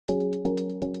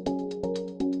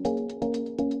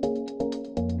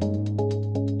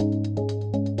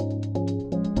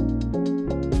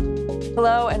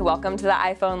Hello and welcome to the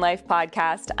iPhone Life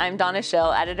podcast. I'm Donna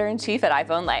Schill, editor-in-chief at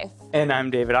iPhone Life. And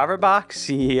I'm David Averbach,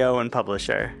 CEO and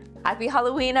publisher. Happy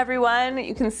Halloween, everyone.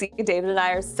 You can see David and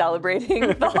I are celebrating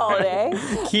the holiday.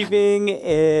 Keeping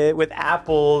it with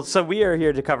Apple. So we are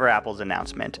here to cover Apple's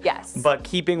announcement. Yes. But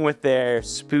keeping with their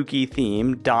spooky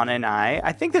theme, Donna and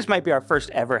I think this might be our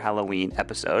first ever Halloween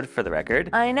episode, for the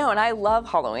record. I know, and I love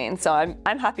Halloween, so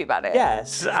I'm happy about it.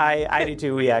 Yes, I do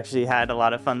too. We actually had a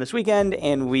lot of fun this weekend,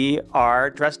 and we are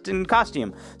dressed in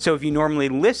costume. So if you normally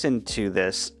listen to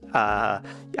this,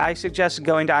 I suggest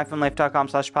going to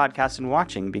iPhoneLife.com/podcast and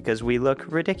watching because we look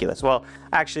ridiculous. Well,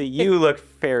 actually, you look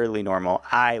fairly normal.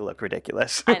 I look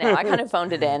ridiculous. I know. I kind of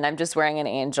phoned it in. I'm just wearing an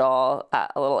angel, a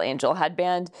little angel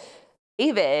headband.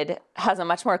 David has a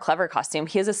much more clever costume.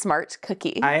 He has a smart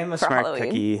cookie. I am a smart Halloween.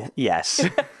 cookie, yes.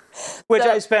 Which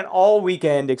I spent all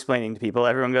weekend explaining to people.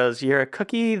 Everyone goes, "You're a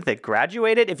cookie that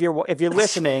graduated." If you're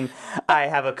listening, I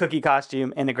have a cookie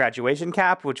costume and a graduation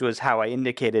cap, which was how I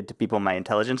indicated to people my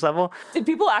intelligence level. Did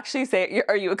people actually say,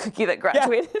 "Are you a cookie that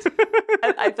graduated?"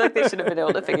 Yeah. I feel like they should have been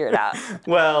able to figure it out.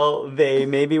 Well, they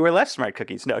maybe were less smart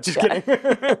cookies. No, just kidding.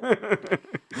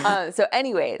 So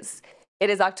anyways, it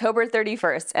is October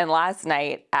 31st, and last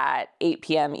night at 8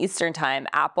 p.m. Eastern Time,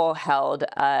 Apple held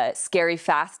a Scary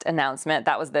Fast announcement.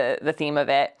 That was the theme of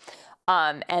it.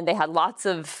 And they had lots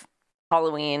of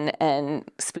Halloween and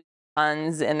spooky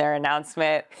puns in their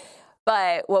announcement.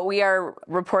 But what we are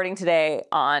reporting today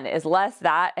on is less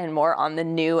that and more on the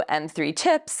new M3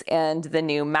 chips and the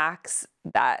new Macs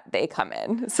that they come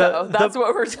in. So that's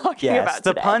what we're talking about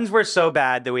today. The puns were so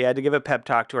bad that we had to give a pep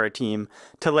talk to our team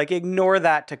to ignore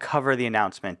that to cover the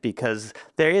announcement because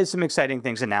there is some exciting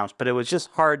things announced, but it was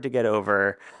just hard to get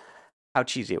over how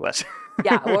cheesy it was.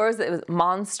 Yeah, what was it? It was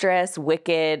monstrous,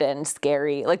 wicked, and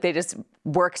scary. They just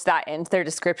worked that into their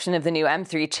description of the new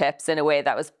M3 chips in a way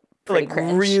that was pretty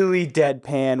cringe. Really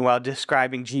deadpan while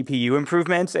describing GPU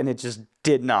improvements, and it just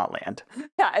did not land.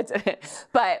 Yeah,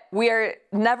 but we are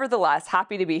nevertheless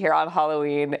happy to be here on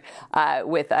Halloween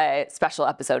with a special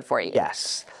episode for you.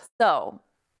 Yes. So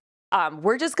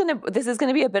this is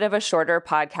gonna be a bit of a shorter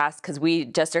podcast because we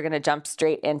just are gonna jump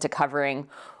straight into covering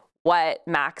what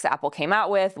Macs Apple came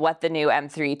out with, what the new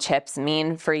M3 chips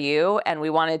mean for you, and we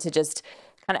wanted to just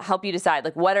kind of help you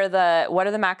decide what are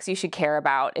the Macs you should care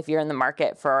about if you're in the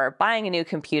market for buying a new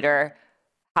computer.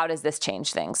 How does this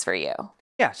change things for you?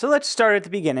 Yeah, so let's start at the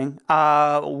beginning.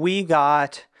 We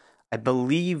got, I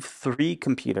believe, 3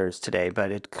 computers today,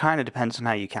 but it kind of depends on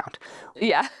how you count.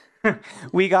 Yeah.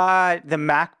 We got the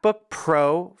MacBook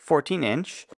Pro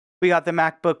 14-inch. We got the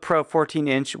MacBook Pro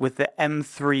 14-inch with the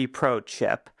M3 Pro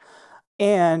chip.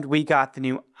 And we got the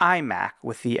new iMac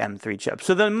with the M3 chip.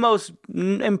 So the most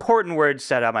important words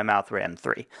said out of my mouth were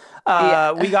M3.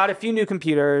 We got a few new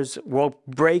computers. We'll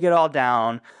break it all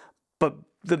down. But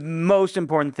the most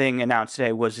important thing announced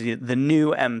today was the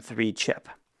new M3 chip.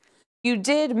 You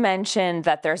did mention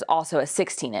that there's also a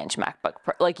 16-inch MacBook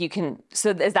Pro. So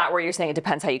is that where you're saying it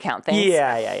depends how you count things?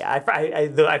 Yeah.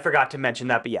 I forgot to mention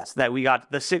that, but yes, that we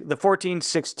got the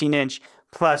 16-inch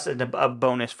plus a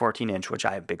bonus 14-inch, which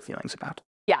I have big feelings about.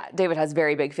 Yeah, David has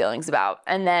very big feelings about.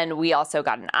 And then we also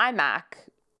got an iMac.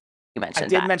 You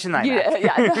mentioned that. I did mention the iMac.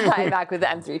 Yeah, the iMac with the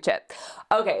M3 chip.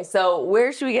 Okay, so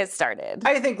where should we get started?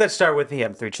 I think let's start with the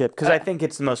M3 chip because I think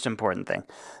it's the most important thing.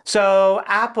 So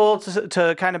Apple,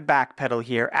 to kind of backpedal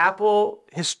here, Apple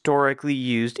historically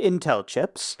used Intel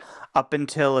chips up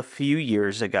until a few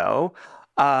years ago.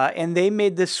 And they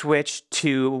made the switch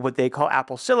to what they call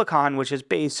Apple Silicon, which is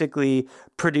basically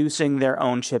producing their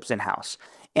own chips in-house.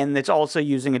 And it's also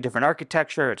using a different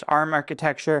architecture. It's ARM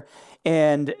architecture.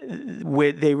 And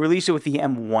they released it with the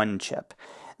M1 chip.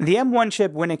 The M1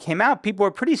 chip, when it came out, people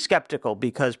were pretty skeptical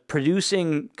because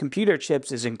producing computer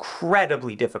chips is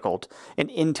incredibly difficult. And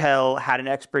Intel had an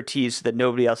expertise that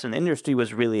nobody else in the industry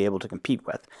was really able to compete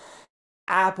with.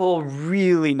 Apple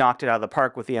really knocked it out of the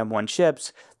park with the M1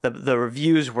 chips. The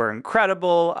reviews were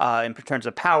incredible in terms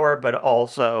of power, but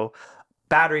also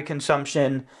battery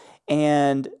consumption.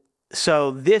 And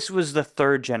so this was the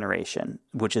 3rd generation,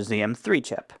 which is the M3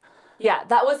 chip. Yeah,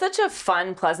 that was such a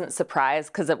fun, pleasant surprise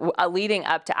because leading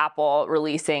up to Apple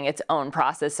releasing its own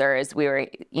processors,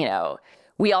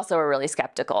 we also were really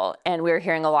skeptical. And we were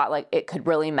hearing a lot it could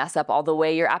really mess up all the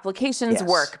way your applications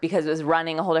work because it was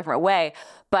running a whole different way.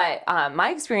 But my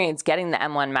experience getting the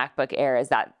M1 MacBook Air is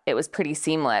that it was pretty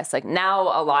seamless. Now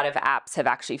a lot of apps have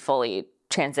actually fully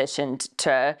transitioned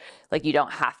to you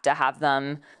don't have to have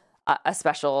them a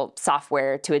special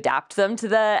software to adapt them to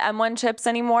the M1 chips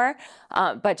anymore.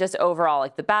 But just overall,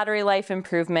 the battery life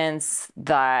improvements,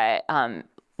 the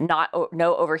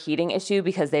no overheating issue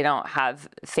because they don't have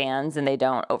fans and they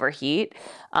don't overheat.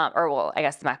 Or well, I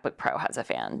guess the MacBook Pro has a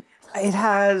fan. It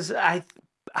has, I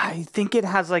think it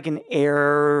has like an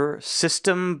air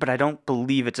system, but I don't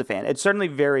believe it's a fan. It's certainly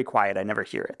very quiet. I never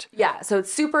hear it. Yeah, so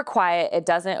it's super quiet. It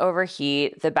doesn't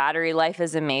overheat. The battery life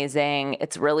is amazing.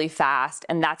 It's really fast.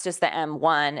 And that's just the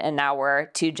M1. And now we're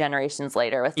 2 generations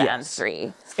later with the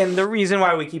M3. And the reason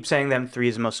why we keep saying the M3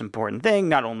 is the most important thing,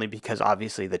 not only because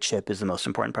obviously the chip is the most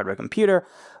important part of a computer,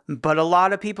 but a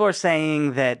lot of people are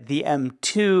saying that the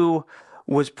M2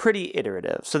 was pretty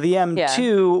iterative. So the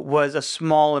M2 was a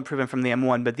small improvement from the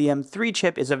M1, but the M3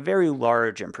 chip is a very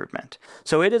large improvement.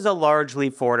 So it is a large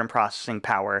leap forward in processing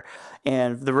power.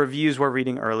 And the reviews we're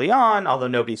reading early on, although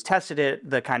nobody's tested it,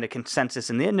 the kind of consensus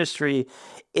in the industry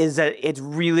is that it's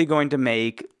really going to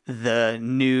make the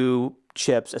new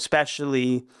chips,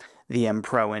 especially the M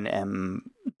Pro and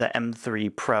the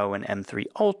M3 Pro and M3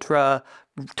 Ultra,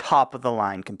 top of the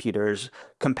line computers,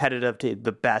 competitive to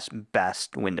the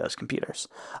best Windows computers.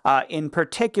 In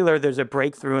particular, there's a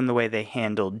breakthrough in the way they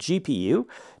handle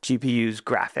GPU's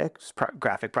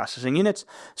graphic processing units.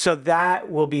 So that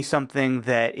will be something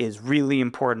that is really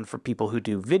important for people who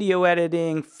do video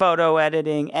editing, photo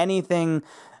editing, anything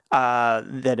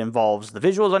that involves the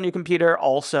visuals on your computer.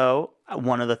 Also,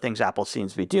 one of the things Apple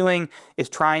seems to be doing is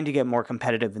trying to get more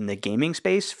competitive in the gaming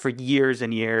space. For years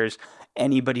and years,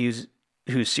 anybody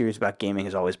who's serious about gaming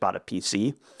has always bought a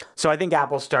PC. So I think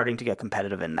Apple's starting to get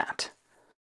competitive in that.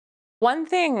 One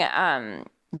thing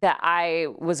that I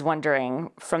was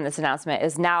wondering from this announcement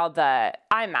is now the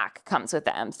iMac comes with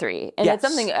the M3. And it's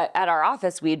something at our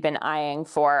office we'd been eyeing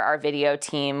for our video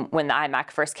team when the iMac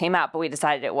first came out, but we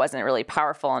decided it wasn't really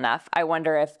powerful enough. I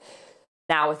wonder if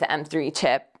now with the M3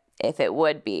 chip, if it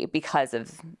would be because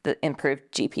of the improved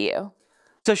GPU.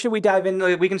 So should we dive in?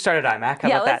 We can start at iMac.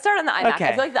 Let's start on the iMac. Okay.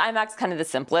 I feel like the iMac's kind of the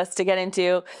simplest to get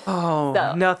into. Oh,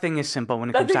 so, nothing is simple when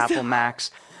it comes to Apple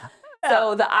Macs.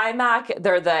 So the iMac,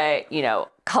 they're the,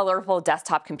 colorful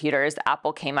desktop computers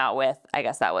Apple came out with, I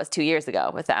guess that was 2 years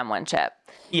ago with the M1 chip.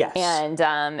 Yes.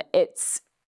 And it's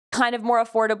kind of more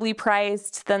affordably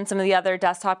priced than some of the other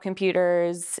desktop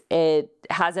computers. It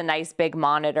has a nice big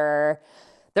monitor.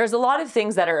 There's a lot of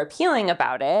things that are appealing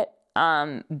about it.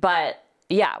 But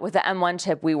yeah, with the M1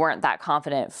 chip, we weren't that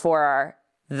confident for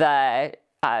the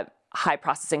high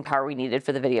processing power we needed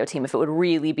for the video team, if it would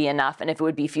really be enough and if it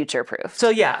would be future proof. So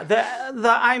yeah, the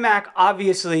iMac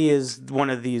obviously is one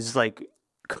of these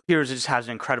computers that just has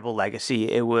an incredible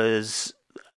legacy. It was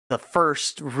the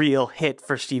first real hit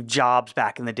for Steve Jobs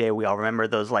back in the day. We all remember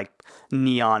those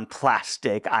neon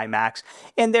plastic iMacs,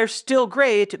 and they're still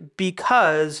great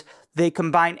because they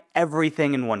combine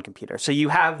everything in one computer. So you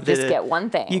have just get one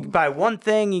thing. You buy one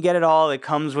thing, you get it all. It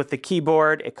comes with the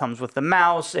keyboard, it comes with the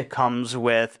mouse, it comes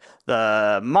with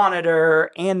the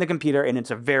monitor and the computer, and it's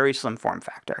a very slim form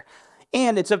factor.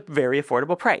 And it's a very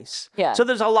affordable price. Yeah. So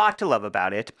there's a lot to love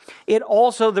about it. It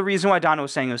also, the reason why Donna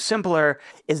was saying it was simpler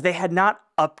is they had not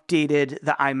updated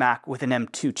the iMac with an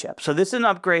M2 chip. So this is an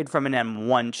upgrade from an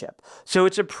M1 chip. So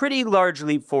it's a pretty large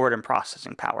leap forward in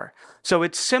processing power. So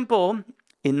it's simple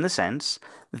in the sense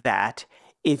that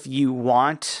if you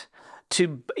want to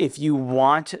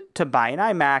buy an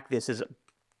iMac, this is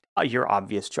your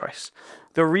obvious choice.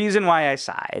 The reason why I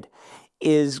sighed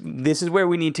is this is where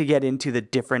we need to get into the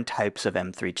different types of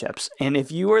M3 chips. And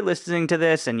if you are listening to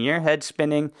this and your head's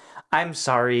spinning, I'm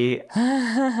sorry.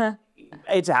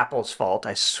 It's Apple's fault,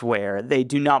 I swear. They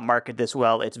do not market this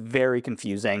well. It's very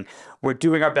confusing. We're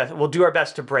doing our best. We'll do our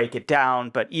best to break it down,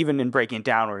 but even in breaking it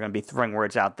down, we're going to be throwing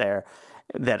words out there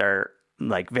that are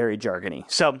very jargony.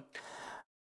 So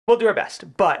we'll do our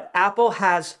best. But Apple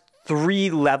has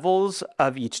 3 levels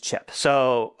of each chip.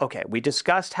 So, okay, we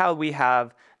discussed how we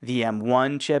have the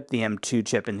M1 chip, the M2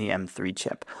 chip, and the M3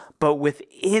 chip. But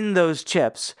within those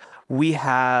chips, we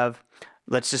have,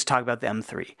 let's just talk about the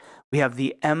M3. We have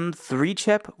the M3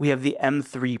 chip, we have the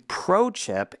M3 Pro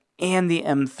chip, and the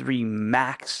M3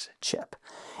 Max chip.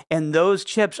 And those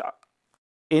chips,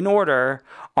 in order,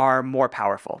 are more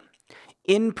powerful.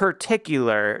 In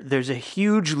particular, there's a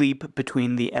huge leap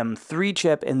between the M3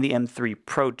 chip and the M3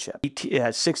 Pro chip. It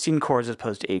has 16 cores as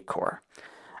opposed to 8 core.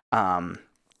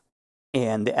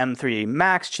 And the M3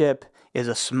 Max chip is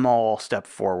a small step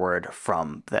forward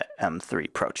from the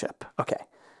M3 Pro chip. Okay.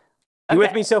 You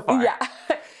with me so far? Yeah.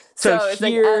 So it's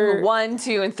here, M1,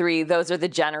 2, and 3, those are the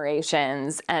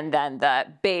generations. And then the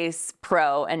base,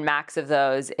 Pro, and Max of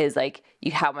those is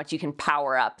how much you can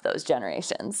power up those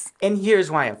generations. And here's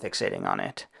why I'm fixating on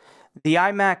it. The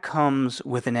iMac comes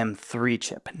with an M3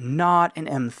 chip, not an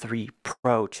M3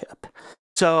 Pro chip.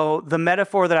 So the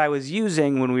metaphor that I was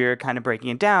using when we were kind of breaking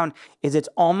it down is it's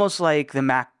almost like the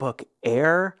MacBook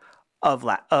Air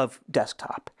of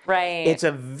desktop. Right. It's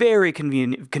a very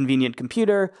convenient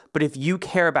computer, but if you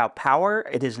care about power,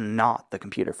 it is not the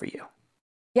computer for you.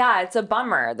 Yeah, it's a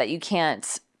bummer that you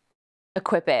can't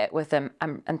equip it with an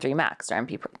M3 Max or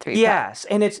MP3. Yes,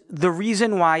 and it's the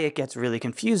reason why it gets really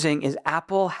confusing is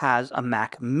Apple has a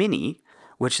Mac Mini,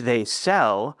 which they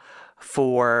sell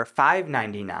for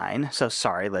 $599. So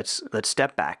sorry, let's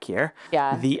step back here.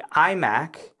 Yeah. The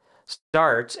iMac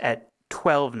starts at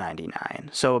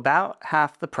 $1299, so about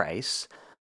half the price.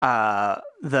 We have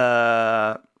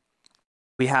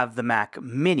the Mac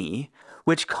Mini,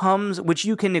 which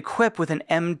you can equip with an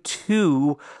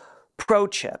M2 Pro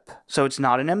chip. So it's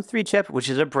not an M3 chip, which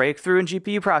is a breakthrough in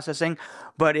GPU processing,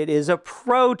 but it is a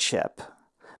Pro chip.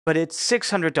 But it's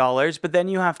 $600, but then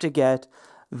you have to get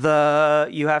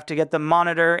the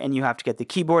monitor, and you have to get the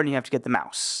keyboard, and you have to get the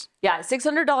mouse. Yeah,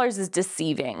 $600 is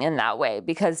deceiving in that way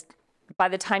because by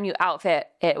the time you outfit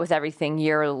it with everything,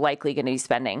 you're likely going to be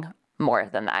spending more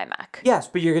than the iMac. Yes,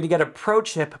 but you're going to get a Pro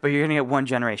chip, but you're going to get one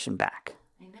generation back.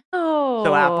 Oh.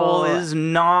 So Apple is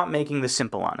not making this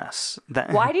simple on us.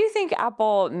 Why do you think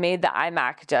Apple made the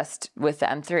iMac just with the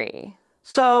M3?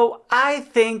 So I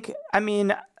think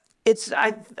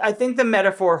the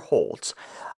metaphor holds.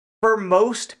 For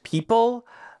most people,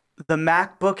 the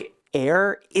MacBook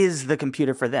Air is the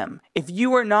computer for them. If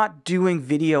you are not doing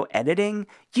video editing,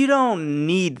 you don't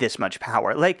need this much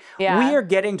power. We are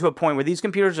getting to a point where these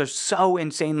computers are so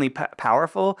insanely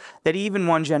powerful that even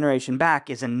one generation back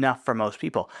is enough for most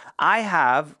people.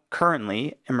 I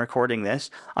currently am recording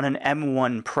this on an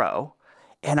M1 Pro,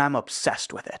 and I'm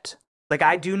obsessed with it.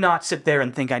 I do not sit there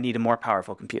and think I need a more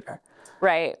powerful computer.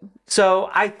 Right.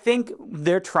 So I think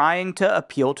they're trying to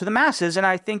appeal to the masses, and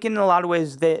I think in a lot of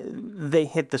ways they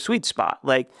hit the sweet spot.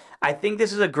 I think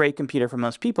this is a great computer for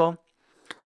most people.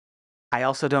 I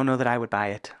also don't know that I would buy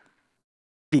it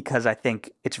because I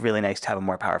think it's really nice to have a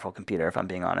more powerful computer, if I'm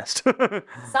being honest.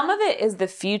 Some of it is the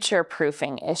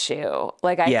future-proofing issue.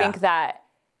 I think that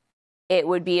it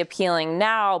would be appealing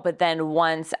now, but then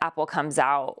once Apple comes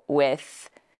out with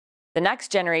the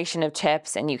next generation of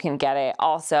chips and you can get it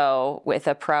also with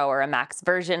a Pro or a Max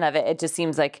version of it, it just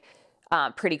seems like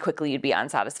pretty quickly you'd be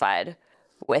unsatisfied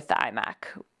with the iMac,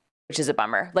 which is a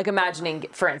bummer. Imagining,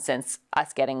 for instance,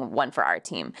 us getting one for our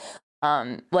team.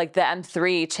 The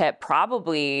M3 chip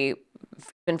probably,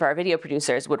 even for our video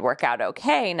producers, would work out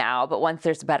okay now, but once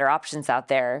there's better options out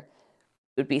there,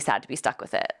 it would be sad to be stuck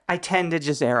with it. I tend to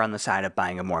just err on the side of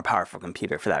buying a more powerful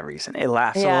computer for that reason. It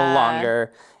lasts a little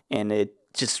longer, and it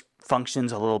just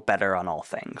functions a little better on all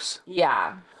things.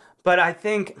 Yeah. But I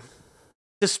think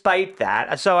despite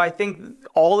that, so I think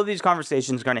all of these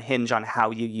conversations are going to hinge on how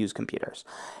you use computers.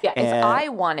 Yeah, if I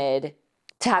wanted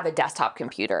to have a desktop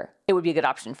computer, it would be a good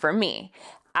option for me.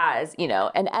 As,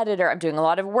 an editor, I'm doing a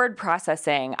lot of word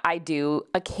processing. I do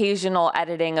occasional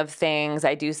editing of things.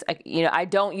 I do, I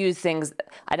don't use things,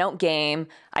 I don't game.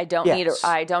 I don't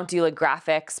do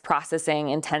graphics processing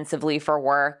intensively for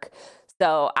work.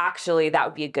 So actually, that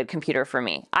would be a good computer for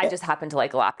me. I just happen to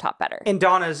like a laptop better. And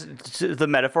the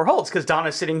metaphor holds because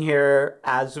Donna's sitting here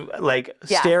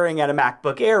staring at a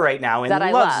MacBook Air right now and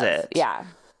loves it. Yeah.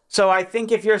 So I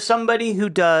think if you're somebody who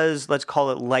does, let's call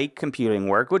it light computing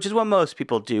work, which is what most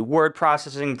people do, word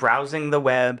processing, browsing the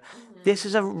web,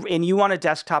 and you want a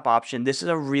desktop option, this is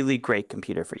a really great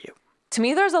computer for you. To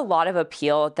me, there's a lot of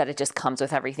appeal that it just comes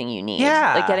with everything you need.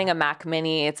 Yeah. Getting a Mac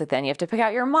Mini, it's then you have to pick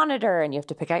out your monitor and you have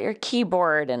to pick out your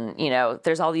keyboard and,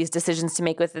 there's all these decisions to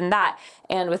make within that.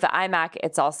 And with the iMac,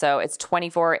 it's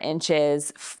 24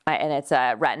 inches and it's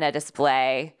a Retina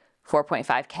display,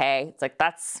 4.5K. It's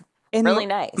that's really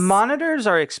nice. Monitors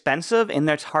are expensive, and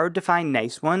it's hard to find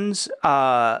nice ones.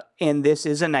 And this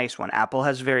is a nice one. Apple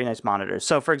has very nice monitors.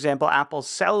 So, for example, Apple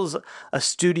sells a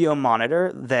studio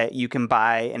monitor that you can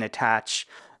buy and attach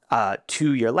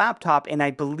to your laptop, and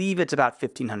I believe it's about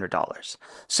 $1,500.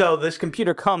 So this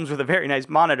computer comes with a very nice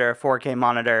monitor, a 4K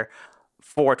monitor,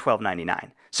 for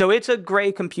 $1,299. So it's a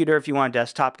great computer if you want a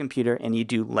desktop computer and you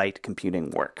do light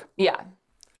computing work. Yeah.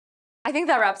 I think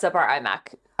that wraps up our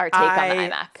iMac. Our take on the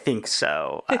iMac. I think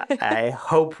so. I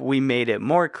hope we made it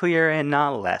more clear and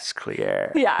not less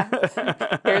clear. Yeah,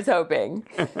 here's hoping.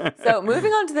 So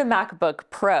moving on to the MacBook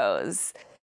Pros.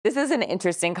 This is an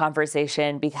interesting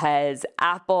conversation because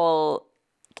Apple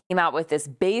came out with this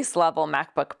base level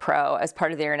MacBook Pro as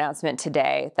part of their announcement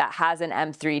today that has an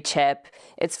M3 chip.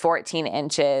 It's 14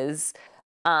 inches.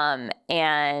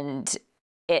 And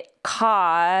it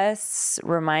costs,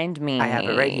 remind me. I have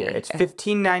it right here. It's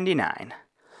 $1,599.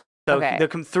 So Okay. the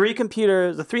three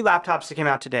laptops that came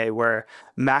out today were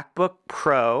MacBook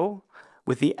Pro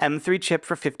with the M3 chip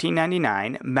for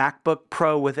 $1599, MacBook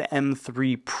Pro with the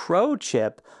M3 Pro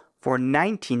chip for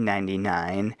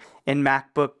 $1999, and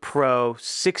MacBook Pro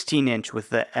 16-inch with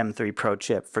the M3 Pro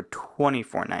chip for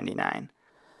 $2499.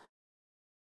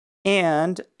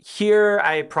 And here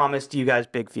I promised you guys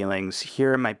big feelings.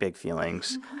 Here are my big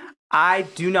feelings. I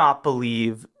think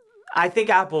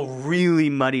Apple really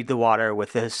muddied the water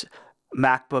with this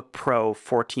MacBook Pro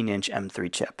 14-inch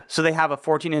M3 chip. So they have a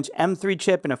 14-inch M3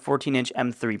 chip and a 14-inch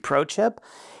M3 Pro chip.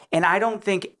 And I don't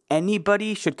think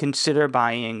anybody should consider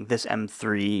buying this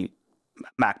M3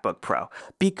 MacBook Pro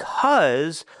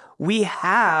because we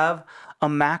have a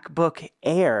MacBook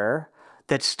Air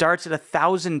that starts at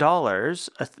 $1,000,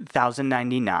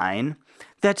 $1,099.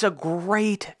 That's a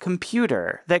great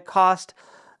computer that cost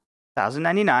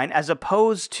 $1,099 as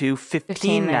opposed to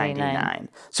 $1,599.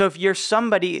 So if you're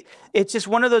somebody, it's just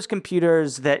one of those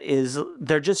computers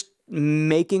they're just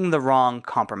making the wrong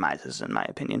compromises, in my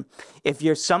opinion. If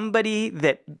you're somebody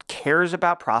that cares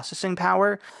about processing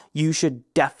power, you should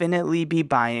definitely be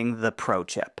buying the Pro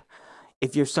chip.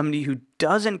 If you're somebody who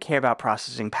doesn't care about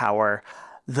processing power,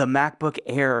 the MacBook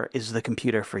Air is the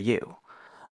computer for you.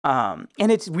 And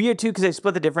it's weird too because they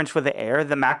split the difference with the Air.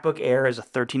 The MacBook Air is a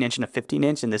 13-inch and a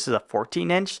 15-inch, and this is a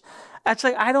 14-inch. That's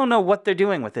like, I don't know what they're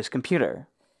doing with this computer.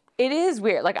 It is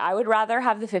weird. Like, I would rather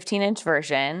have the 15-inch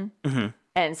version. Mm-hmm.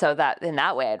 And so that in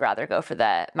that way, I'd rather go for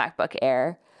the MacBook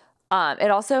Air.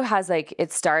 It also has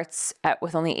it starts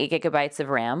with only 8 gigabytes of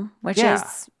RAM, which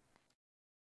is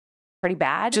pretty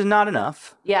bad. Which is not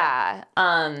enough. Yeah.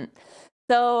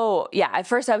 So yeah, at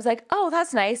first I was like, oh,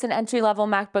 that's nice, an entry-level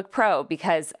MacBook Pro,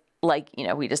 because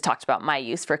we just talked about my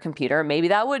use for a computer. Maybe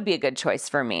that would be a good choice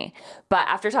for me. But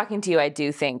after talking to you, I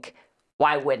do think,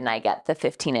 why wouldn't I get the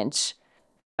 15-inch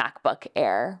MacBook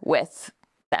Air with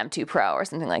the M2 Pro or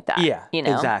something like that? Yeah,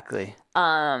 exactly.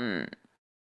 And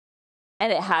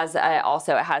it has the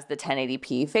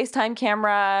 1080p FaceTime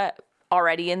camera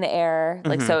already in the Air.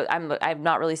 So I'm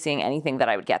not really seeing anything that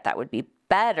I would get that would be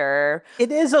better. It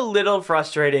is a little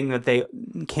frustrating that they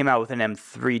came out with an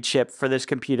M3 chip for this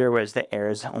computer, whereas the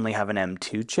Airs only have an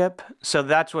M2 chip. So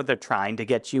that's what they're trying to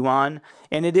get you on.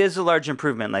 And it is a large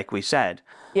improvement, like we said.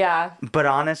 Yeah. But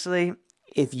honestly,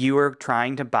 if you are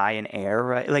trying to buy an Air,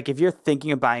 right, like if you're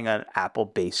thinking of buying an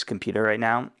Apple-based computer right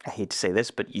now, I hate to say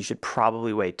this, but you should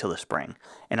probably wait till the spring.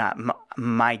 And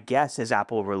my guess is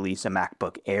Apple will release a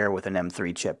MacBook Air with an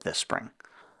M3 chip this spring.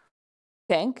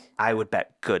 Think? I would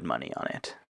bet good money on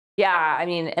it. Yeah, I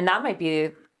mean, and that might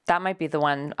be the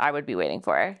one I would be waiting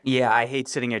for. Yeah, I hate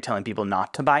sitting here telling people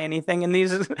not to buy anything in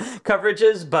these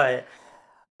coverages, but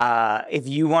if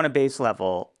you want a base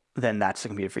level, then that's the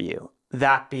computer for you.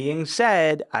 That being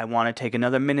said, I want to take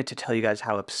another minute to tell you guys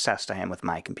how obsessed I am with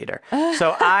my computer.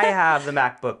 So I have the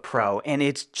MacBook Pro, and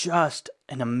it's just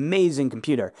an amazing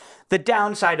computer. The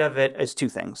downside of it is two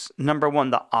things. Number one,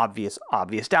 the obvious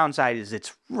downside is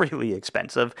it's really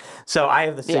expensive. So I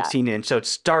have the 16-inch, so it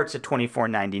starts at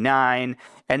 $24.99.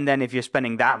 And then if you're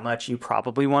spending that much, you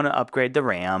probably want to upgrade the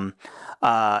RAM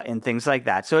and things like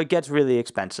that. So it gets really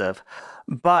expensive.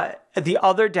 But the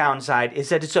other downside is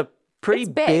that it's a pretty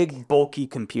big, bulky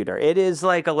computer. It is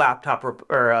like a laptop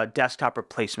or a desktop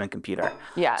replacement computer.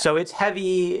 Yeah. So it's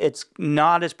heavy. It's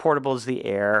not as portable as the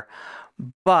Air,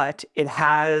 but it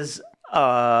has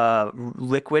a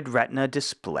liquid retina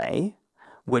display,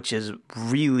 which is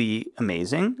really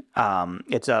amazing.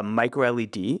 It's a micro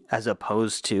LED as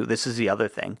opposed to, this is the other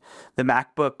thing, the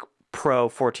MacBook Pro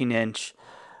 14-inch.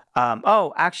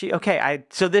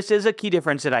 So this is a key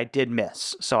difference that I did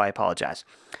miss, so I apologize.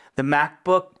 The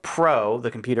MacBook Pro,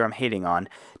 the computer I'm hating on,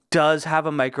 does have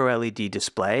a micro LED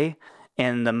display,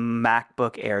 and the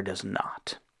MacBook Air does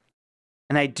not.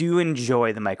 And I do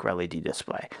enjoy the micro LED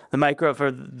display.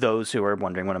 For those who are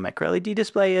wondering what a micro LED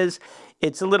display is,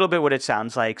 it's a little bit what it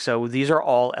sounds like. So these are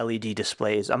all LED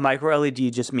displays. A micro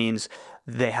LED just means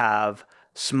they have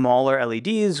smaller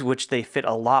LEDs, which they fit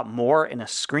a lot more in a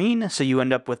screen. So you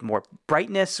end up with more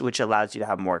brightness, which allows you to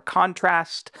have more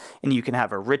contrast, and you can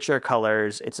have a richer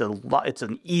colors. It's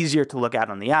an easier to look at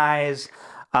on the eyes.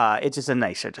 It's just a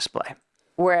nicer display.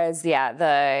 Whereas, the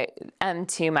M2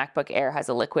 MacBook Air has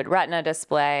a liquid retina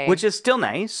display, which is still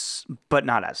nice, but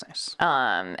not as nice.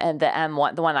 And the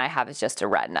M1, the one I have, is just a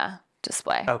retina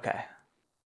display. Okay.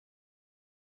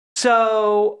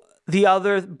 So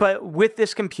but with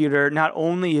this computer, not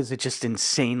only is it just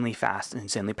insanely fast and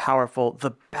insanely powerful,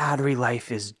 the battery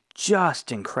life is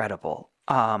just incredible.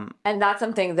 And that's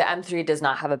something the M3 does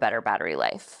not have a better battery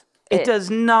life. It does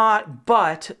not,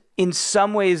 but in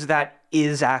some ways that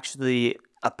is actually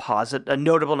a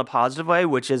notable in a positive way,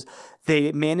 which is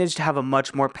they managed to have a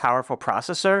much more powerful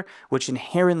processor, which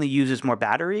inherently uses more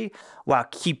battery while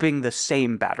keeping the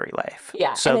same battery life.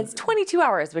 Yeah, So and it's 22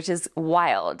 hours, which is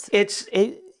wild.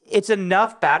 it's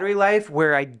enough battery life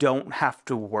where I don't have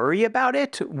to worry about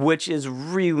it, which is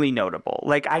really notable.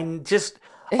 Like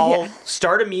I'll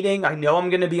start a meeting. I know I'm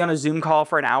going to be on a Zoom call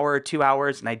for an hour or 2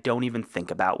 hours, and I don't even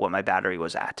think about what my battery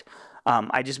was at.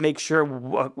 I just make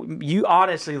sure you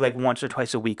honestly, like once or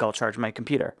twice a week, I'll charge my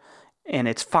computer and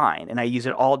it's fine. And I use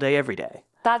it all day, every day.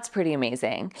 That's pretty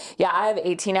amazing. Yeah, I have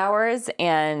 18 hours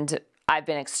and I've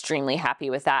been extremely happy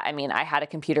with that. I mean, I had a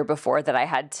computer before that I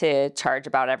had to charge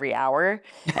about every hour.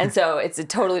 And so it's a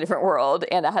totally different world.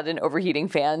 And I had an overheating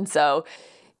fan. So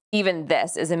even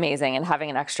this is amazing, and having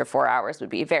an extra 4 hours would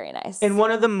be very nice. And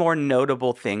one of the more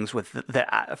notable things with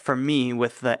for me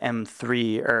with the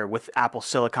M3 or with Apple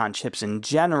Silicon chips in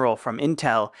general from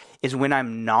Intel is when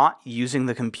I'm not using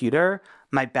the computer,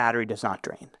 my battery does not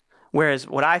drain. Whereas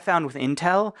what I found with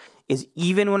Intel is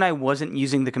even when I wasn't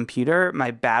using the computer,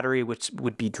 my battery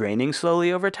would be draining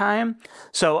slowly over time.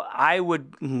 So I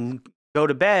would go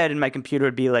to bed and my computer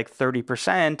would be like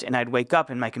 30% and I'd wake up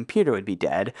and my computer would be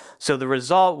dead. So the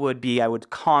result would be I would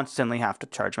constantly have to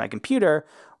charge my computer.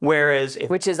 Whereas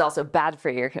which is also bad for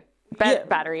your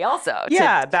battery also.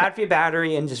 Bad for your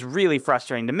battery and just really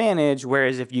frustrating to manage.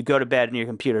 Whereas if you go to bed and your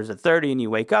computer's at 30 and you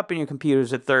wake up and your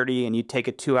computer's at 30 and you take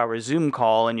a 2-hour Zoom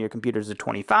call and your computer's at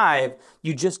 25,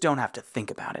 you just don't have to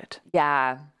think about it.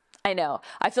 Yeah. I know.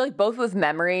 I feel like both with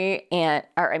memory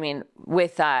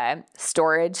with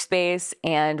storage space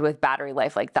and with battery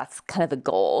life, like that's kind of the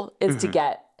goal is to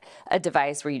get a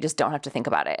device where you just don't have to think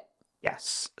about it.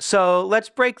 Yes. So let's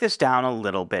break this down a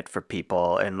little bit for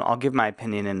people, and I'll give my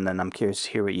opinion, and then I'm curious to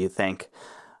hear what you think.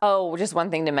 Oh, just one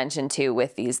thing to mention too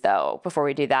with these though, before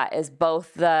we do that, is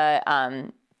both the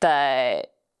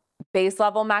base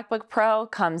level MacBook Pro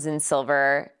comes in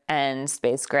silver and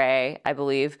space gray, I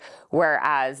believe,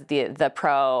 whereas the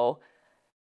Pro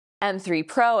M3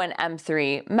 Pro and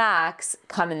M3 Max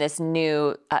come in this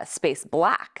new space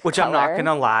black Which color. I'm not going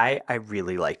to lie, I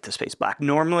really like the space black.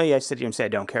 Normally, I sit here and say I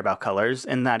don't care about colors,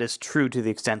 and that is true to the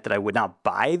extent that I would not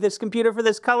buy this computer for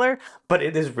this color, but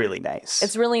it is really nice.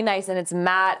 It's really nice, and it's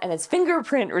matte, and it's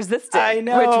fingerprint resistant. I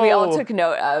know. Which we all took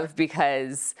note of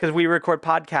because we record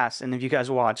podcasts, and if you guys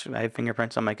watch, I have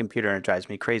fingerprints on my computer, and it drives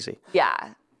me crazy.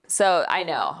 Yeah. So I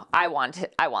know. I want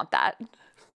that.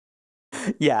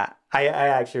 Yeah, I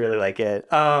actually really like it.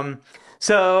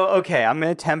 Okay, I'm going to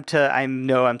attempt to, I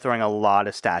know I'm throwing a lot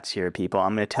of stats here, people.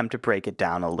 I'm going to attempt to break it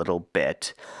down a little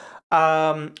bit.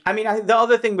 The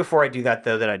other thing before I do that,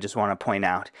 though, that I just want to point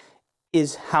out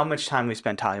is how much time we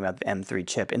spent talking about the M3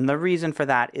 chip. And the reason for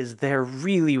that is there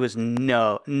really was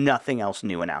nothing else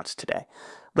new announced today.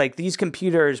 Like these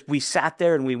computers, we sat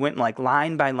there and we went like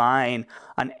line by line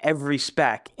on every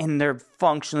spec, and they're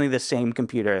functionally the same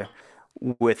computer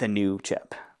with a new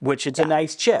chip, which it's a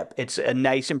nice chip. It's a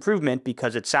nice improvement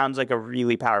because it sounds like a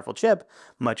really powerful chip,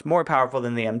 much more powerful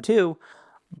than the M2,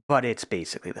 but it's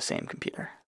basically the same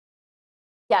computer.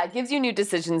 Yeah, it gives you new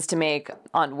decisions to make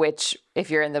on which, if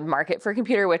you're in the market for a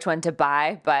computer, which one to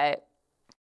buy. But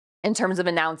in terms of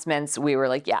announcements, we were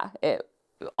like,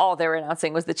 all they were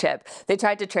announcing was the chip. They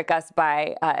tried to trick us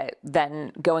by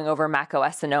then going over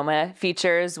macOS Sonoma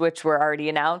features, which were already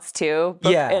announced too.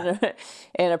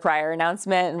 In a prior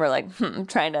announcement, and we're like,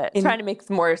 trying to make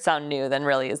more sound new than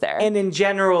really is there. And in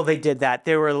general, they did that.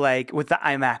 They were like, with the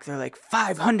iMac, they're like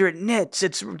 500 nits.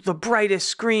 It's the brightest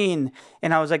screen,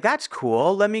 and I was like, that's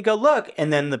cool. Let me go look.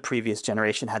 And then the previous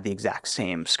generation had the exact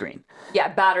same screen. Yeah,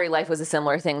 battery life was a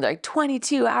similar thing. Like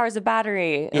 22 hours of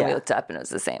battery, and we looked up, and it was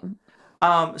the same.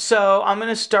 So I'm going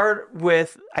to start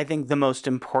with, I think, the most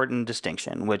important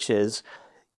distinction, which is,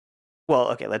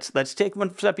 let's take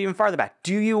one step even farther back.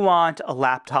 Do you want a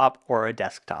laptop or a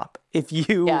desktop? If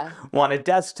you want a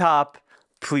desktop,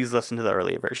 please listen to the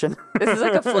earlier version. This is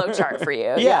like a flow chart for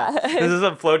you. This is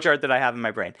a flow chart that I have in my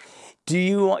brain.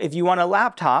 If you want a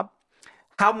laptop,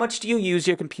 how much do you use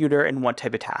your computer and what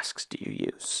type of tasks do you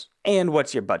use? And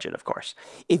what's your budget, of course.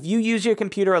 If you use your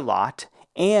computer a lot,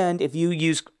 and if you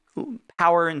use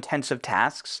power-intensive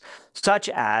tasks, such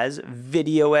as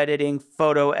video editing,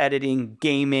 photo editing,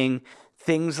 gaming,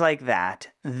 things like that,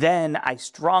 then I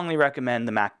strongly recommend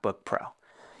the MacBook Pro.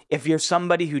 If you're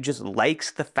somebody who just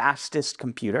likes the fastest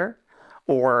computer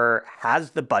or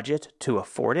has the budget to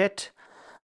afford it,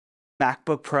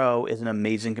 MacBook Pro is an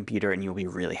amazing computer and you'll be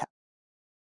really happy.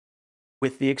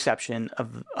 With the exception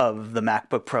of the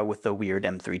MacBook Pro with the weird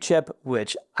M3 chip,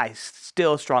 which I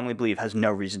still strongly believe has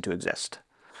no reason to exist.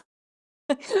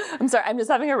 I'm sorry. I'm just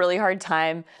having a really hard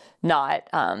time not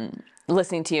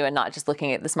listening to you and not just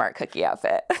looking at the smart cookie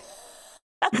outfit.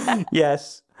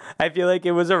 Yes. I feel like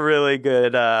it was a really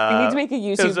good. We need to make a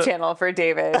YouTube channel for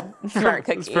David Smart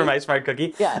Cookie. For my smart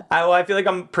cookie. Yeah. I feel like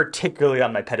I'm particularly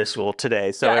on my pedestal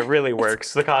today, so it really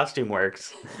works. The costume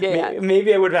works. Yeah.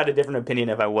 Maybe I would have had a different opinion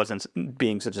if I wasn't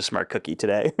being such a smart cookie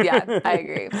today. Yeah, I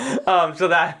agree.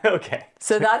 Okay.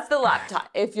 So that's the laptop.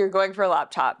 If you're going for a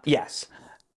laptop. Yes.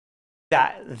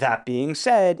 That being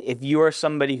said, if you are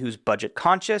somebody who's budget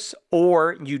conscious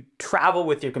or you travel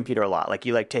with your computer a lot, like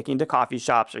you like taking to coffee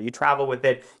shops or you travel with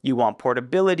it, you want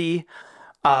portability,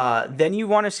 then you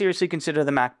want to seriously consider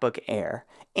the MacBook Air.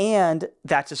 And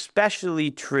that's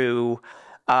especially true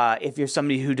if you're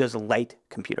somebody who does light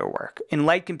computer work. And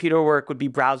light computer work would be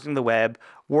browsing the web,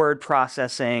 word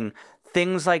processing,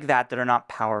 things like that are not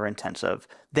power intensive.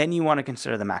 Then you want to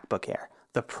consider the MacBook Air.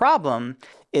 The problem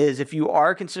is if you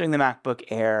are considering the MacBook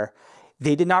Air,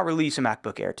 they did not release a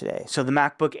MacBook Air today. So the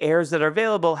MacBook Airs that are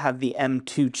available have the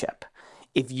M2 chip.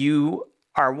 If you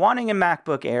are wanting a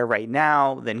MacBook Air right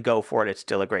now, then go for it. It's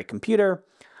still a great computer.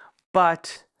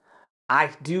 But I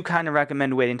do kind of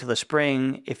recommend waiting till the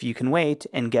spring if you can wait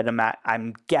and get a Mac.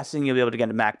 I'm guessing you'll be able to get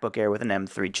a MacBook Air with an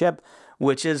M3 chip,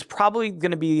 which is probably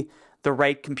going to be the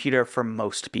right computer for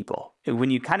most people.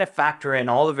 When you kind of factor in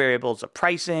all the variables of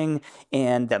pricing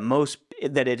and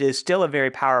that it is still a very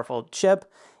powerful chip,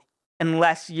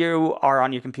 unless you are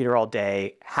on your computer all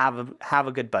day, have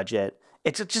a good budget,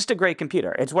 it's just a great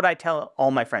computer. It's what I tell all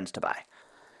my friends to buy.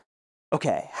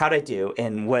 Okay, how'd I do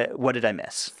and what did I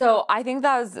miss? So I think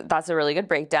that's a really good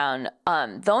breakdown.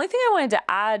 The only thing I wanted to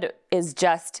add is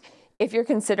just if you're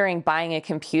considering buying a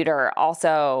computer,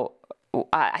 also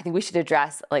I think we should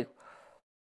address like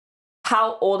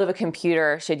how old of a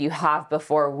computer should you have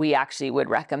before we actually would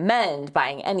recommend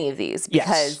buying any of these?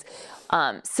 Because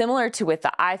similar to with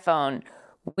the iPhone,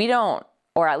 we don't,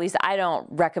 or at least I don't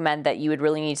recommend that you would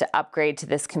really need to upgrade to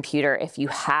this computer if you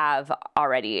have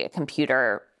already a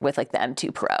computer with like the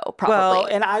M2 Pro, probably. Well,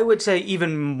 and I would say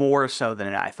even more so than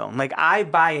an iPhone. Like I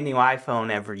buy a new iPhone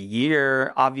every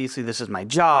year. Obviously, this is my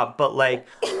job, but like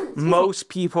most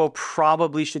people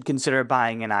probably should consider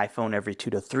buying an iPhone every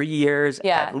 2 to 3 years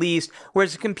at least.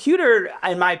 Whereas a computer,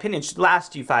 in my opinion, should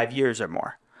last you 5 years or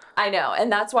more. I know. And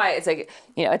that's why it's like,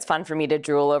 it's fun for me to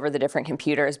drool over the different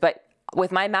computers. But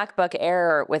with my MacBook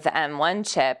Air with the M1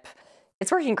 chip,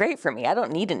 it's working great for me. I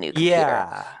don't need a new computer.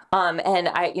 Yeah. And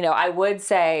I would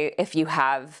say if you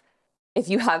have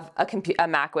a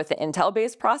Mac with an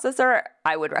Intel-based processor,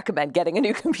 I would recommend getting a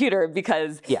new computer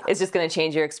because it's just going to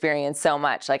change your experience so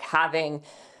much. Like having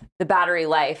the battery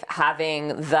life, having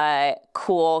the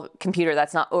cool computer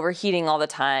that's not overheating all the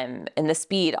time, and the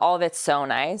speed, all of it's so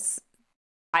nice.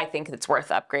 I think it's worth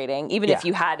upgrading. Even if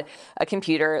you had a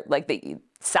computer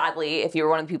sadly, if you were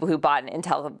one of the people who bought an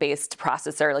Intel-based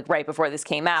processor like right before this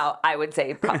came out, I would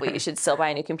say probably you should still buy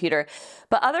a new computer.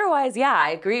 But otherwise,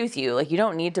 I agree with you. Like you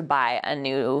don't need to buy a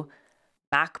new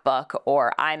MacBook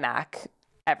or iMac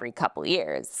every couple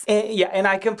years. And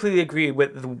I completely agree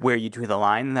with where you drew the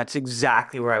line. That's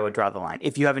exactly where I would draw the line.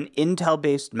 If you have an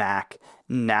Intel-based Mac,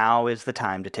 now is the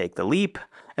time to take the leap,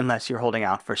 unless you're holding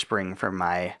out for spring for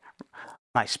my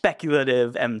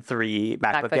speculative M3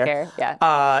 MacBook Air.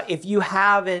 If you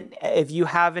have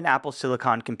an Apple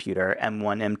Silicon computer,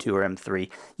 M1, M2, or M3,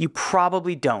 you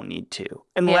probably don't need to,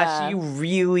 unless you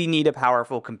really need a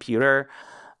powerful computer,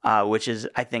 which is,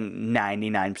 I think,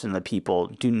 99% of the people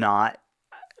do not.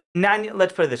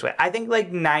 Let's put it this way. I think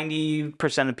like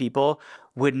 90% of people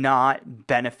would not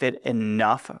benefit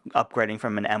enough upgrading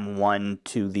from an M1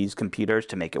 to these computers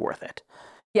to make it worth it.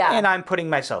 Yeah. And I'm putting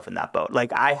myself in that boat.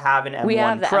 Like I have an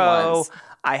M1 Pro.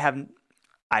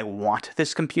 I want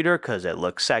this computer because it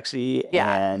looks sexy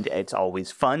and it's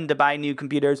always fun to buy new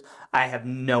computers. I have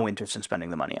no interest in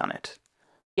spending the money on it.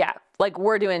 Yeah. Like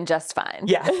we're doing just fine.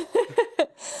 Yeah.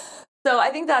 So I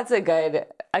think that's a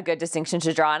good distinction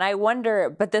to draw. And I wonder,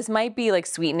 but this might be like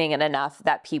sweetening it enough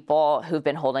that people who've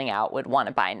been holding out would want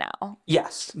to buy now.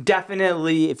 Yes,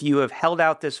 definitely. If you have held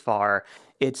out this far,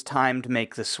 it's time to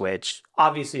make the switch.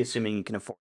 Obviously, assuming you can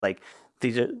afford it. Like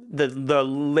these are the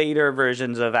later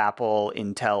versions of Apple,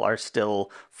 Intel are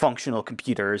still functional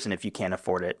computers, and if you can't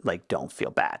afford it, like don't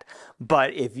feel bad.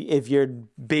 But if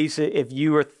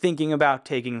you are thinking about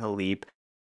taking the leap,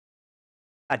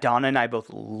 Adana and I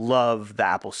both love the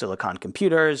Apple Silicon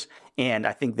computers, and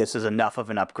I think this is enough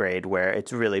of an upgrade where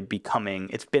it's really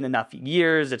it's been enough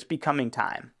years, it's becoming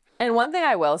time. And one thing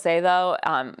I will say, though,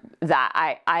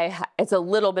 that it's a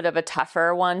little bit of a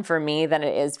tougher one for me than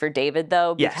it is for David,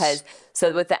 though, because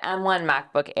so with the M1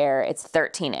 MacBook Air, it's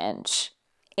 13-inch.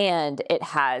 and it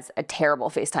has a terrible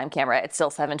FaceTime camera. It's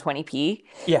still 720p.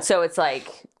 Yeah. So it's like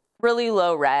really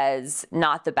low res,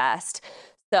 not the best.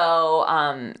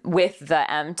 So with the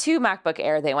M2 MacBook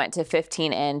Air, they went to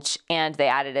 15-inch and they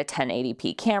added a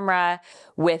 1080p camera.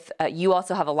 With you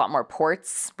also have a lot more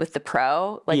ports with the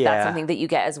Pro. Like that's something that you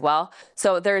get as well.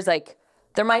 So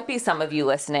there might be some of you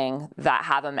listening that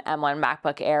have an M1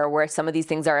 MacBook Air where some of these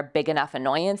things are a big enough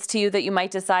annoyance to you that you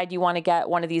might decide you want to get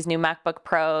one of these new MacBook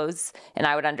Pros, and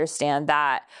I would understand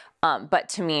that. But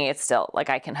to me, it's still like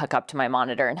I can hook up to my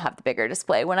monitor and have the bigger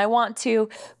display when I want to.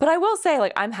 But I will say,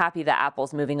 like, I'm happy that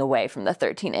Apple's moving away from the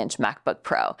 13-inch MacBook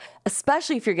Pro,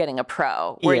 especially if you're getting a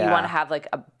Pro where you want to have like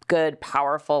a good,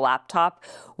 powerful laptop.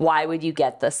 Why would you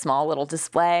get the small little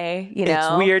display? You know,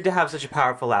 it's weird to have such a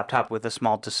powerful laptop with a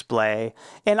small display.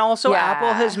 And also,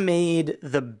 Apple has made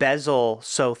the bezel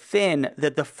so thin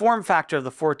that the form factor of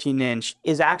the 14-inch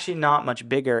is actually not much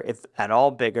bigger, if at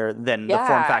all bigger, than the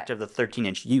form factor of the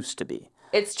 13-inch used to be.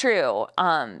 It's true.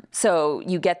 So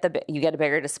you get a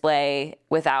bigger display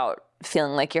without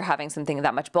feeling like you're having something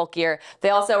that much bulkier.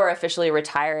 They also are officially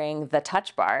retiring the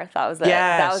Touch Bar. That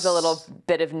was a little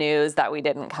bit of news that we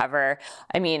didn't cover.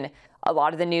 I mean, a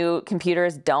lot of the new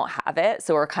computers don't have it,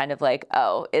 so we're kind of like,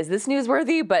 oh, is this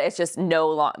newsworthy? But it's just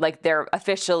like they're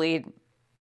officially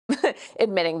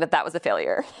admitting that was a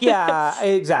failure. Yeah,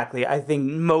 exactly. I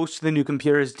think most of the new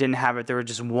computers didn't have it. There was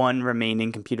just one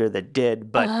remaining computer that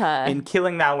did. But in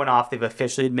killing that one off, they've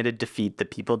officially admitted defeat, that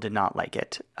people did not like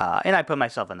it. And I put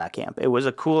myself in that camp. It was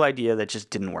a cool idea that just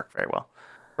didn't work very well.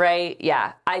 Right.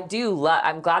 Yeah.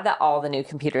 I'm glad that all the new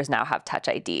computers now have Touch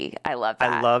ID. I love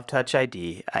that. I love Touch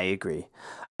ID. I agree.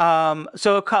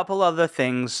 So a couple other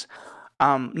things.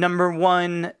 Number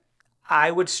one, I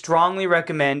would strongly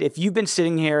recommend, if you've been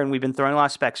sitting here and we've been throwing a lot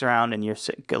of specs around and you're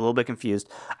a little bit confused,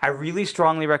 I really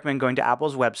strongly recommend going to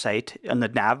Apple's website. On the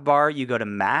nav bar, you go to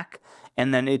Mac,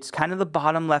 and then it's kind of the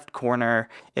bottom left corner.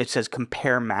 It says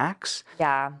Compare Macs.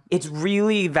 Yeah. It's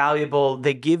really valuable.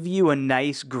 They give you a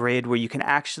nice grid where you can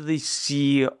actually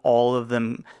see all of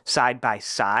them side by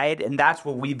side. And that's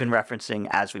what we've been referencing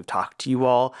as we've talked to you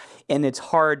all. And it's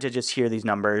hard to just hear these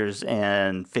numbers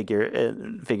and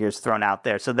figures thrown out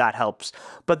there. So that helps.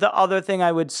 But the other thing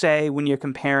I would say when you're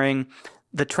comparing,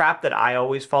 the trap that I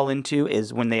always fall into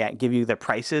is when they give you the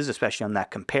prices, especially on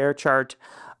that compare chart.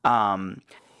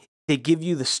 They give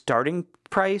you the starting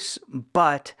price,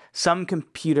 but some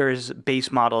computers'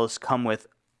 base models come with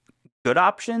good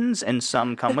options and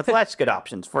some come with less good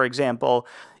options. For example,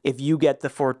 if you get the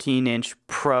 14-inch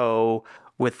Pro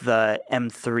with the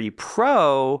M3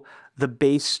 Pro, the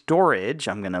base storage,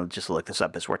 I'm going to just look this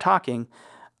up as we're talking,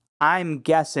 I'm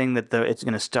guessing that it's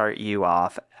going to start you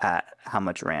off at how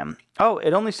much RAM? Oh,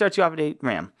 it only starts you off at 8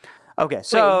 RAM. Okay,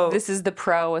 so... Wait, this is the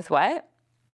Pro with what?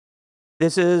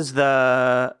 This is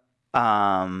the...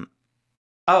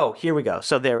 Oh, here we go.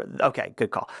 So okay,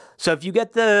 good call. So if you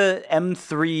get the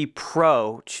M3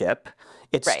 Pro chip,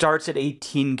 it starts at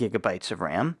 18 gigabytes of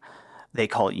RAM. They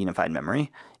call it unified memory.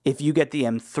 If you get the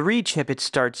M3 chip, it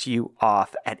starts you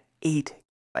off at 8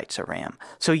 gigabytes of RAM.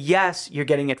 So yes, you're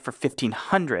getting it for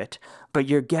 $1,500, but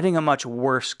you're getting a much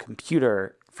worse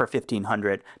computer for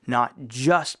 $1,500, not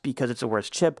just because it's a worse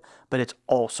chip, but it's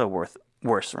also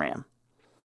worse RAM.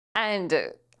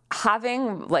 And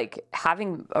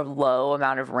having a low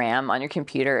amount of RAM on your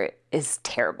computer is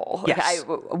terrible. Yes.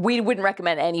 We wouldn't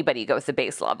recommend anybody go with the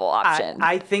base level option.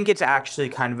 I think it's actually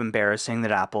kind of embarrassing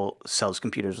that Apple sells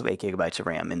computers with 8 gigabytes of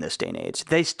RAM in this day and age.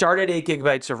 They started 8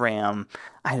 gigabytes of RAM.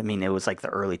 I mean, it was like the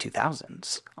early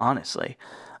 2000s, honestly.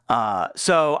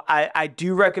 So I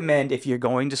do recommend, if you're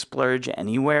going to splurge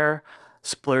anywhere,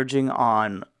 splurging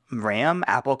on RAM.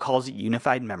 Apple calls it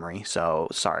unified memory. So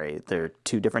sorry, they're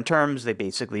two different terms. They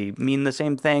basically mean the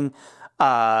same thing.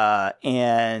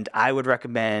 And I would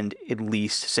recommend at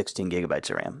least 16 gigabytes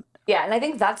of RAM. Yeah, and I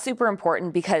think that's super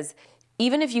important because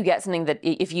even if you get something that,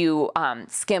 if you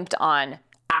skimped on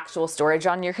actual storage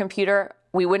on your computer,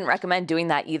 we wouldn't recommend doing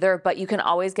that either, but you can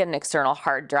always get an external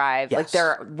hard drive. Yes. Like there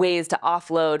are ways to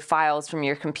offload files from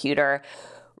your computer.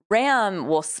 RAM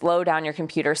will slow down your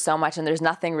computer so much, and there's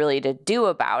nothing really to do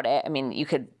about it. I mean,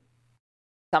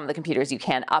 some of the computers you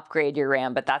can upgrade your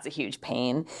RAM, but that's a huge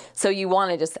pain. So you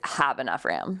want to just have enough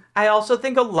RAM. I also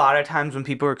think a lot of times when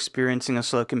people are experiencing a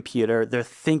slow computer, they're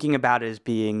thinking about it as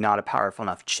being not a powerful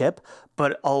enough chip,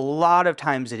 but a lot of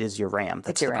times it is your RAM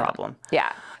that's the problem.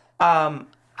 Yeah.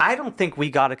 I don't think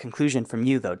we got a conclusion from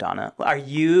you, though, Donna. Are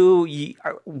you going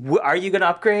to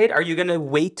upgrade? Are you going to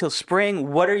wait till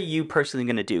spring? What are you personally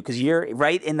going to do? Because you're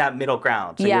right in that middle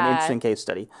ground. So you're an interesting case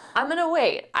study. I'm going to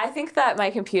wait. I think that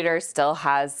my computer still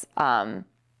has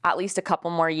at least a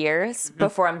couple more years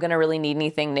before I'm going to really need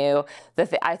anything new.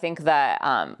 I think that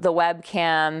the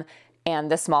webcam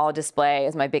and the small display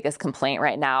is my biggest complaint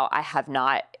right now. I have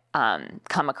not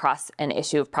come across an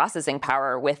issue of processing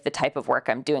power with the type of work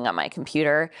I'm doing on my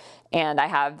computer. And I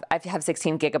have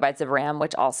 16 gigabytes of RAM,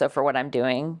 which also for what I'm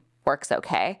doing works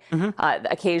okay.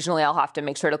 Occasionally I'll have to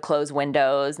make sure to close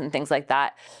windows and things like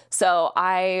that. So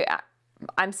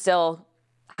I'm still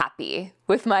happy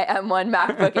with my M1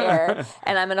 MacBook Air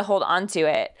and I'm going to hold on to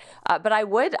it. But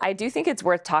I do think it's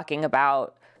worth talking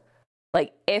about,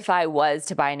 like, if I was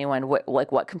to buy a new one,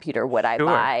 what computer would I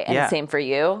buy? And same for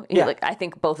you. Like, I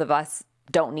think both of us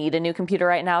don't need a new computer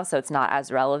right now, so it's not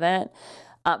as relevant.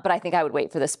 But I think I would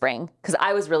wait for the spring because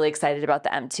I was really excited about the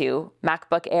M2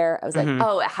 MacBook Air. I was like,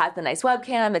 oh, it has the nice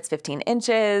webcam. It's 15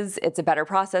 inches. It's a better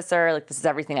processor. Like, this is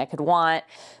everything I could want.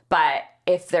 But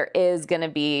if there is going to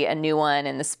be a new one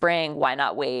in the spring, why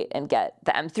not wait and get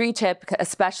the M3 chip,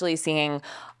 especially seeing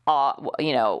all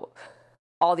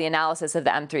the analysis of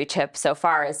the M3 chip so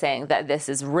far is saying that this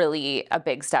is really a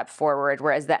big step forward,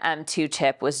 whereas the M2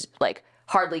 chip was like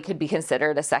hardly could be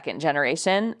considered a second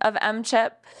generation of M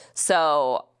chip.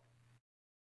 So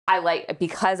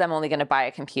because I'm only going to buy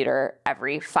a computer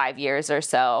every 5 years or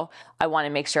so, I want to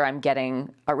make sure I'm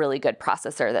getting a really good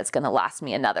processor that's going to last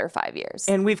me another 5 years.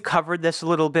 And we've covered this a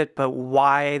little bit, but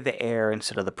why the Air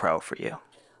instead of the Pro for you?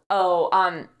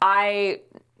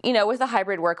 With a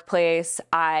hybrid workplace,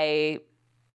 I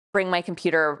bring my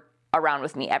computer around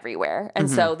with me everywhere. And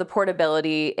so the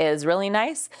portability is really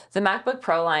nice. The MacBook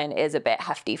Pro line is a bit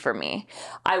hefty for me.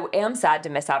 I am sad to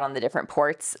miss out on the different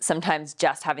ports. Sometimes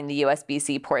just having the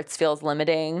USB-C ports feels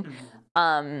limiting.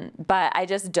 But I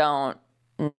just don't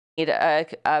need a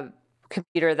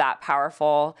computer that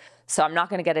powerful. So I'm not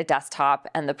going to get a desktop,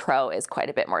 and the Pro is quite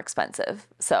a bit more expensive.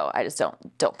 So I just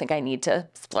don't think I need to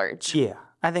splurge. Yeah,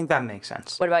 I think that makes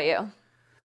sense. What about you?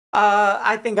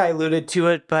 I think I alluded to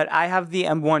it, but I have the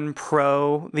M1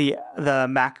 Pro, the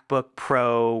MacBook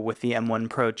Pro with the M1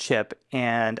 Pro chip,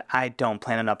 and I don't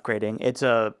plan on upgrading. It's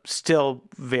a still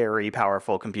very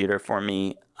powerful computer for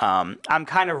me. I'm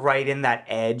kind of right in that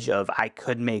edge of I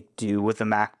could make do with the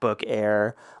MacBook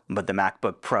Air, but the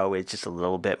MacBook Pro is just a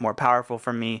little bit more powerful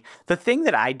for me. The thing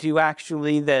that I do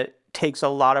actually that takes a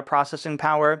lot of processing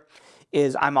power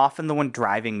is I'm often the one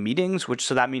driving meetings,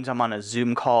 so that means I'm on a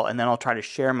Zoom call, and then I'll try to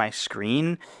share my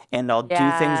screen, and I'll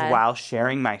do things while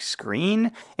sharing my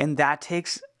screen, and that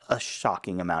takes a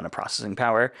shocking amount of processing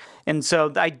power. And so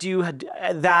I do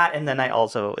that, and then I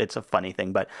also, it's a funny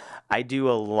thing, but I do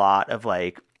a lot of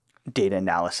like data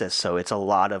analysis, so it's a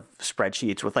lot of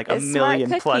spreadsheets with like a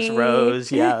million plus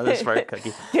rows. Yeah, the smart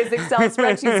cookie. His Excel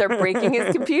spreadsheets are breaking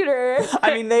his computer.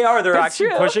 I mean, they are. They're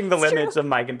actually pushing the limits of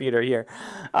my computer here.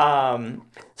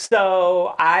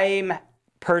 So I'm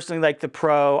personally like the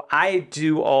Pro. I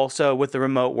do also, with the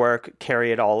remote work,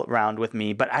 carry it all around with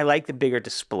me, but I like the bigger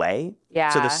display. Yeah.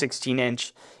 So the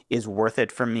 16-inch is worth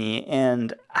it for me,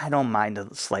 and I don't mind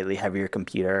a slightly heavier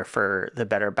computer for the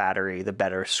better battery, the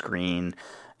better screen,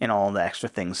 and all the extra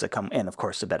things that come, and of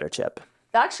course the better chip.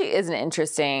 That actually is an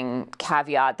interesting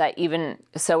caveat that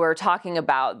so we're talking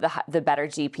about the better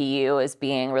GPU as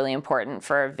being really important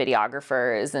for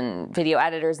videographers and video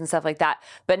editors and stuff like that.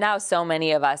 But now so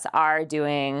many of us are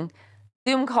doing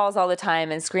Zoom calls all the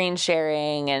time and screen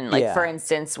sharing. And for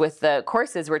instance, with the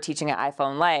courses we're teaching at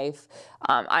iPhone Life,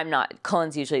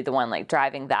 Cullen's usually the one like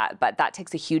driving that, but that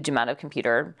takes a huge amount of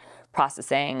computer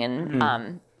processing.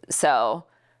 And so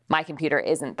my computer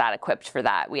isn't that equipped for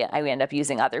that. We end up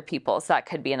using other people's. So that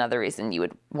could be another reason you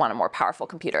would want a more powerful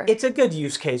computer. It's a good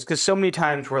use case because so many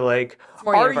times we're like,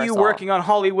 are you working on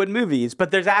Hollywood movies?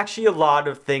 But there's actually a lot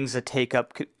of things that take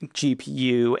up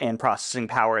GPU and processing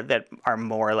power that are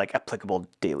more like applicable to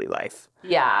daily life.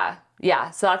 Yeah.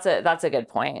 So that's a good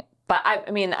point. But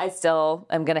I still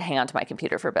am going to hang on to my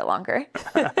computer for a bit longer.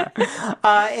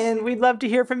 And we'd love to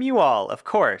hear from you all, of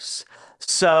course.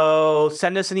 So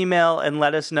send us an email and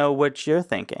let us know what you're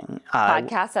thinking.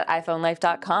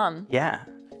 Podcast@iPhoneLife.com. Yeah.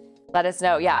 Let us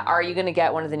know. Yeah. Are you going to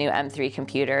get one of the new M3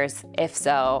 computers? If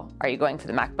so, are you going for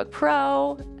the MacBook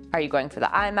Pro? Are you going for the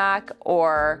iMac?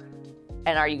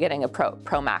 And are you getting a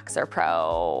Pro Max or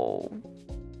Pro?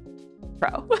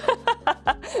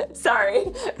 Sorry.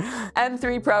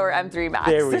 M3 Pro or M3 Max.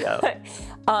 There we go.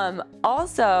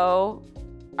 Also,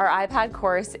 our iPad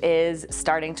course is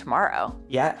starting tomorrow.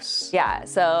 Yes. Yeah,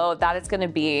 so that is going to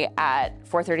be at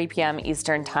 4:30 p.m.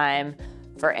 Eastern Time.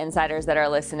 For insiders that are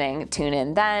listening, tune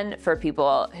in then. For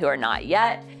people who are not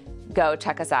yet, go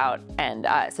check us out and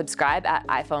subscribe at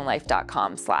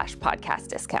iPhoneLife.com/podcast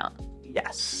discount.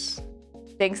 Yes.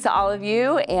 Thanks to all of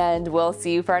you, and we'll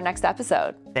see you for our next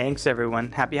episode. Thanks,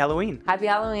 everyone. Happy Halloween. Happy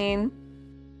Halloween.